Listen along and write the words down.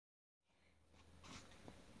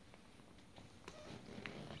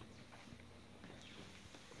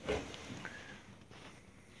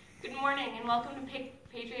morning and welcome to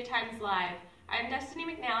Patriot Times Live. I'm Destiny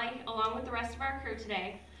McNally along with the rest of our crew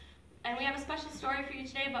today. And we have a special story for you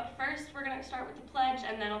today, but first we're going to start with the pledge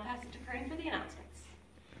and then I'll pass it to Corinne for the announcements.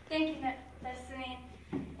 Thank you, Destiny.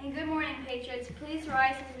 And good morning, Patriots. Please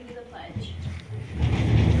rise as we do the pledge.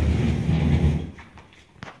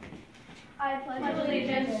 I pledge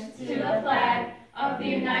allegiance to the flag of the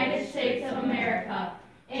United States of America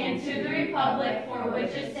and to the republic for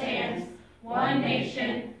which it stands, one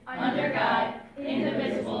nation, under God,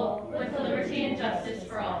 indivisible, with liberty and justice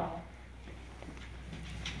for all.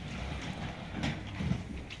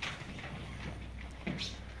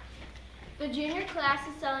 The junior class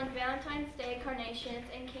is selling Valentine's Day carnations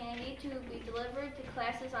and candy to be delivered to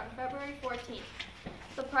classes on February 14th.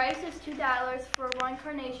 The price is $2 for one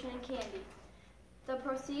carnation and candy. The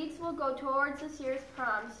proceeds will go towards this year's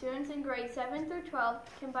prom. Students in grades 7 through 12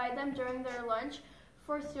 can buy them during their lunch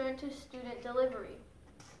for student-to-student delivery.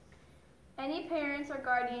 Any parents or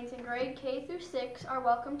guardians in grade K through 6 are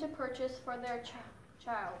welcome to purchase for their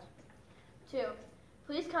child. 2.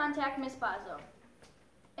 Please contact Ms. Bazo.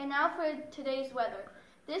 And now for today's weather.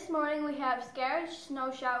 This morning we have scattered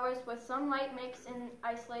snow showers with some light mix in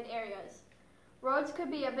isolated areas. Roads could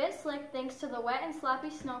be a bit slick thanks to the wet and sloppy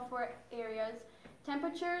snow for areas.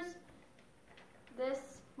 Temperatures this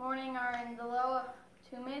morning are in the low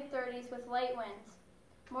to mid-30s with light winds.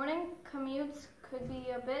 Morning commutes could be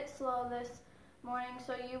a bit slow this morning,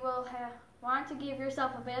 so you will want to give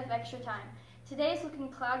yourself a bit of extra time. Today is looking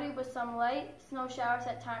cloudy with some light snow showers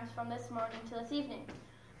at times from this morning to this evening.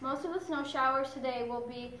 Most of the snow showers today will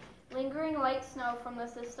be lingering light snow from the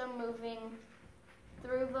system moving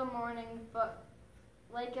through the morning, but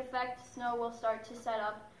lake effect snow will start to set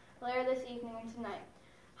up later this evening and tonight.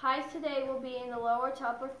 Highs today will be in the lower to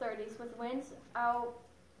upper 30s with winds out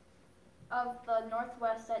of the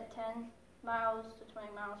northwest at 10 miles to 20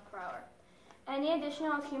 miles per hour. Any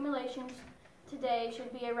additional accumulations today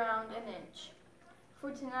should be around an inch. For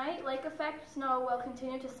tonight, lake effect snow will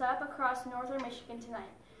continue to set up across northern Michigan tonight.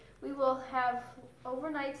 We will have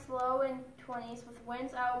overnights low in 20s with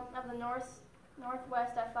winds out of the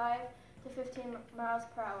northwest at 5 to 15 miles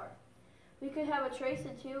per hour. We could have a trace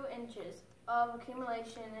of 2 inches of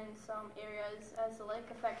accumulation in some areas as the lake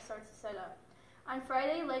effect starts to set up. On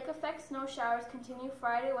Friday, lake effect snow showers continue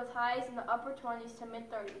Friday with highs in the upper 20s to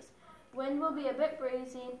mid-30s. Wind will be a bit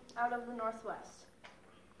breezy out of the northwest.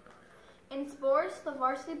 In sports, the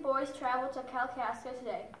varsity boys travel to Kalkaska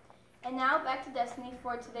today. And now back to Destiny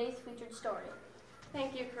for today's featured story.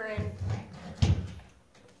 Thank you, Corinne.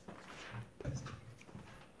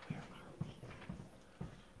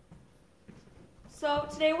 So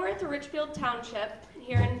today we're at the Richfield Township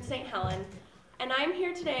here in St. Helen, and I'm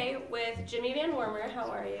here today with Jimmy Van Wormer. How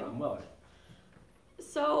are you? I'm well.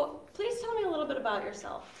 So please tell me a little bit about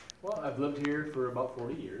yourself. Well, I've lived here for about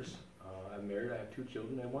 40 years. I'm married, I have 2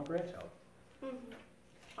 children and 1 grandchild. Mm-hmm.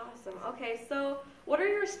 Awesome. Okay, so what are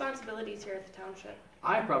your responsibilities here at the township?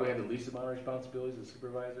 I probably have the least amount of responsibilities as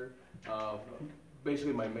supervisor.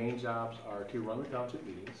 Basically, my main jobs are to run the township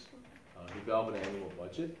meetings, develop an annual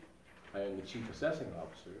budget. I am the chief assessing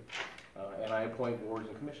officer, and I appoint boards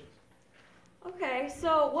and commissions. Okay,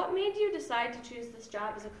 so what made you decide to choose this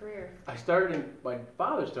job as a career? My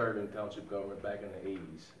father started in township government back in the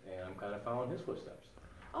 80s, and I'm kind of following his footsteps.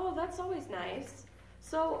 Oh, that's always nice.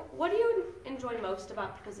 So what do you enjoy most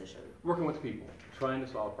about the position? Working with people, trying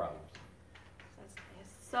to solve problems. That's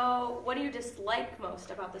nice. So what do you dislike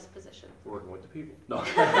most about this position? Working with the people. No.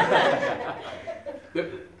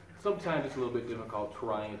 Sometimes it's a little bit difficult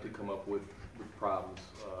trying to come up with problems,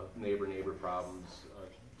 neighbor problems,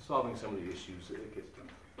 solving some of the issues. It gets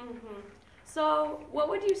tough. Mm-hmm. So what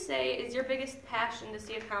would you say is your biggest passion to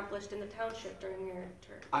see accomplished in the township during your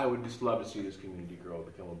term? I would just love to see this community grow,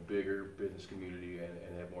 become a bigger business community,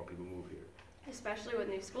 and have more people move here. Especially with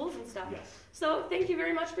new schools and stuff. Yes. So thank you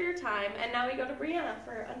very much for your time, and now we go to Brianna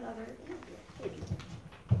for another interview. Thank you.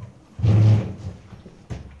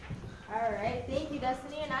 All right, thank you,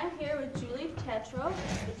 Destiny, and I'm here with Julie Patriot,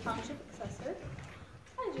 the Township Assessor.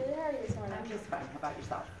 Hi, Julie, how are you this morning? I'm just fine. How about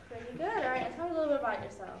yourself? Pretty good. All right, tell me a little bit about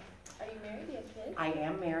yourself. Are you married? Do you have kids? I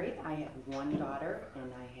am married. I have 1 daughter,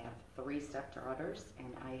 and I have 3 stepdaughters,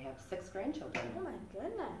 and I have 6 grandchildren. Oh my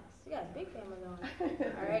goodness, you got a big family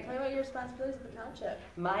going. All right, tell me about your responsibilities at the township.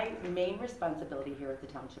 My main responsibility here at the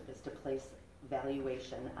township is to place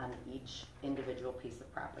valuation on each individual piece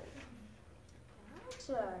of property.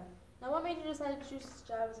 Gotcha. Now, what made you decide to choose this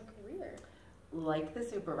job as a career? Like the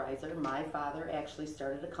supervisor, my father actually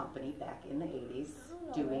started a company back in the 80s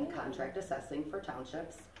doing contract assessing for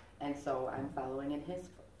townships, and so I'm following in his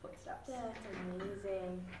footsteps. That's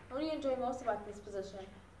amazing. What do you enjoy most about this position?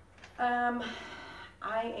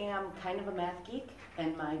 I am kind of a math geek,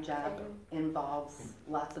 and my job involves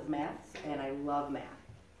lots of maths, and I love math.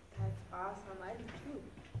 That's awesome. I do too.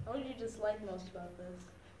 What did you dislike most about this?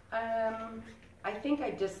 I think I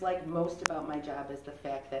dislike most about my job is the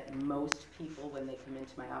fact that most people, when they come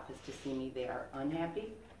into my office to see me, they are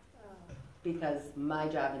unhappy because my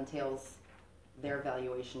job entails their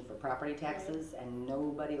valuation for property taxes, and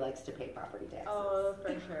nobody likes to pay property taxes. Oh,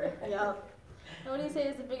 for sure. Yep. And what do you say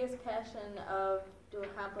is the biggest passion to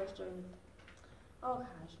accomplish during? Oh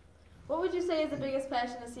gosh, what would you say is the biggest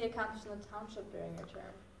passion to see accomplished in the township during your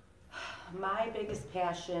term? My biggest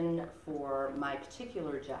passion for my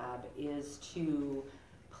particular job is to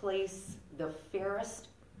place the fairest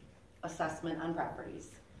assessment on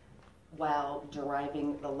properties while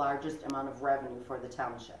deriving the largest amount of revenue for the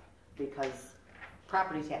township, because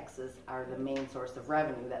property taxes are the main source of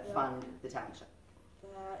revenue that fund the township.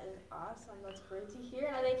 That is awesome. That's great to hear,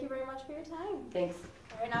 and I thank you very much for your time. Thanks.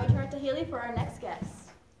 All right, now we turn to Haley for our next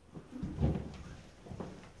guest.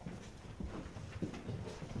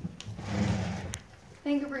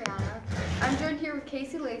 Thank you, Brianna. I'm joined here with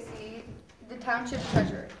Casey Lacey, the Township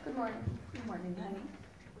Treasurer. Good morning. Good morning,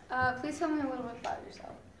 honey. Please tell me a little bit about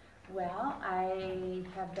yourself. Well, I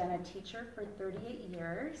have been a teacher for 38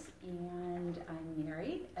 years, and I'm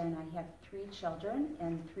married, and I have 3 children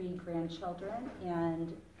and 3 grandchildren,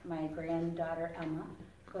 and my granddaughter Emma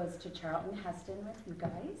goes to Charlton Heston with you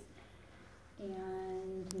guys.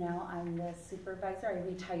 And now I'm the supervisor. I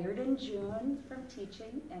retired in June from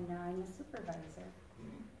teaching, and now I'm a supervisor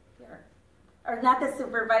here. Or not the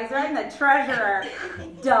supervisor, I'm the treasurer.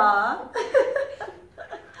 Duh.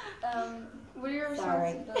 What are your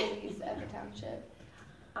responsibilities at the township?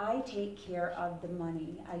 I take care of the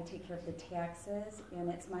money. I take care of the taxes, and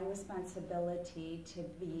it's my responsibility to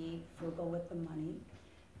be frugal with the money,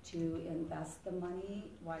 to invest the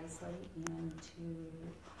money wisely, and to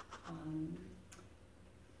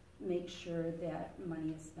make sure that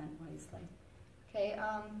money is spent wisely. Okay.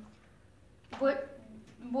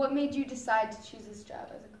 What made you decide to choose this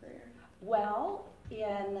job as a career? Well,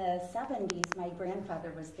 in the 70s, my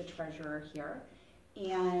grandfather was the treasurer here,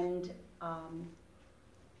 and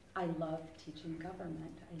I love teaching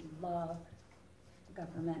government. I love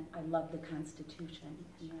government. I love the Constitution,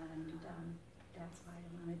 and that's why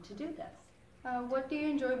I wanted to do this. What do you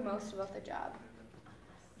enjoy most about the job?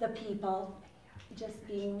 The people, just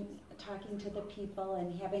talking to the people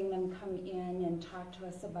and having them come in and talk to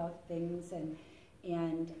us about things,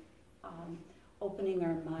 and opening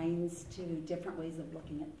our minds to different ways of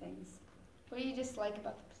looking at things. What do you dislike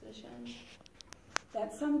about the position?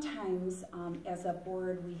 That sometimes as a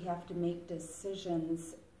board we have to make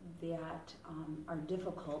decisions that are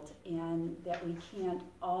difficult and that we can't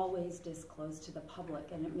always disclose to the public,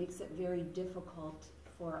 and it makes it very difficult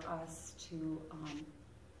for us to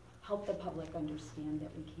help the public understand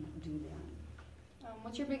that we can't do that.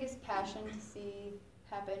 What's your biggest passion to see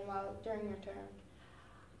happen during your term?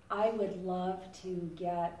 I would love to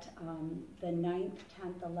get the 9th,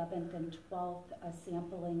 10th, 11th, and 12th a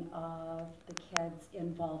sampling of the kids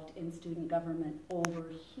involved in student government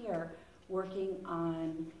over here, working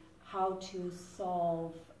on how to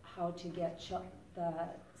get the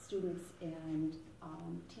students and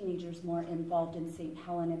teenagers more involved in St.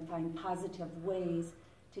 Helen, and find positive ways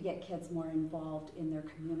to get kids more involved in their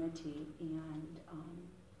community, and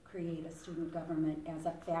create a student government as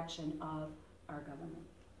a faction of our government.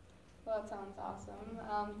 Well, that sounds awesome.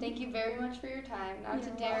 Thank you very much for your time. Now to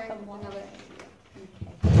Darren with another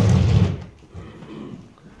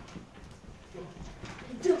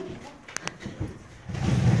interview.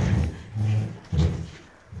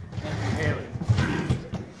 Haley.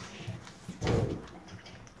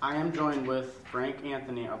 I am joined with Frank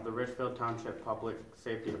Anthony of the Richfield Township Public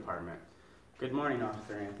Safety Department. Good morning,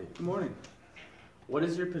 Officer Anthony. Good morning. What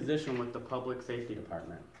is your position with the Public Safety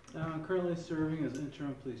Department? I'm currently serving as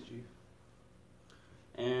interim police chief.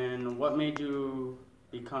 And what made you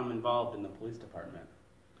become involved in the police department?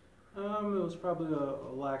 It was probably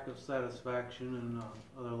a lack of satisfaction in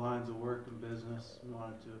other lines of work and business. I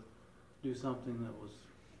wanted to do something that was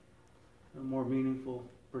more meaningful,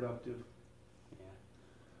 productive. Yeah.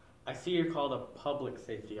 I see you're called a public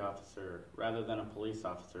safety officer rather than a police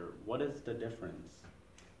officer. What is the difference?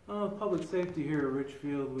 Public safety here at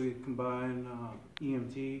Richfield, we combine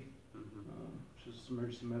EMT, which is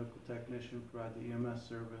emergency medical technician, provide the EMS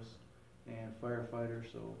service, and firefighter.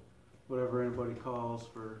 So whatever anybody calls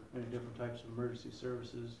for any different types of emergency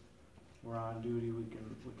services, we're on duty. We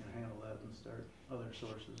can handle that and start other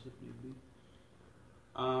sources if need be.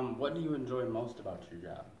 What do you enjoy most about your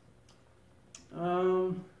job?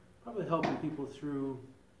 Probably helping people through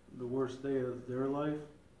the worst day of their life.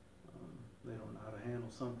 They don't know how to handle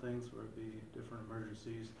some things, whether it be different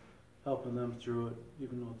emergencies, helping them through it,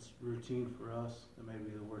 even though it's routine for us, it may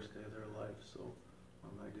be the worst day of their life, so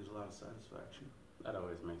that gives a lot of satisfaction. That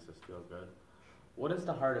always makes us feel good. What is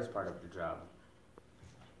the hardest part of your job?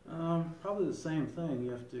 Probably the same thing.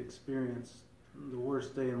 You have to experience the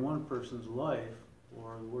worst day in one person's life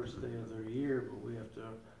or the worst day of their year, but we have to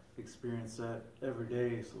experience that every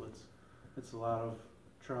day, so it's a lot of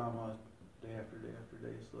trauma day after day after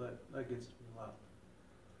day, so that gets to me a lot.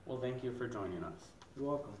 Well, thank you for joining us. You're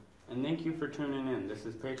welcome. And thank you for tuning in. This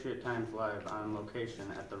is Patriot Times Live on location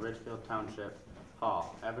at the Richfield Township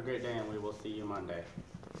Hall. Have a great day, and we will see you Monday.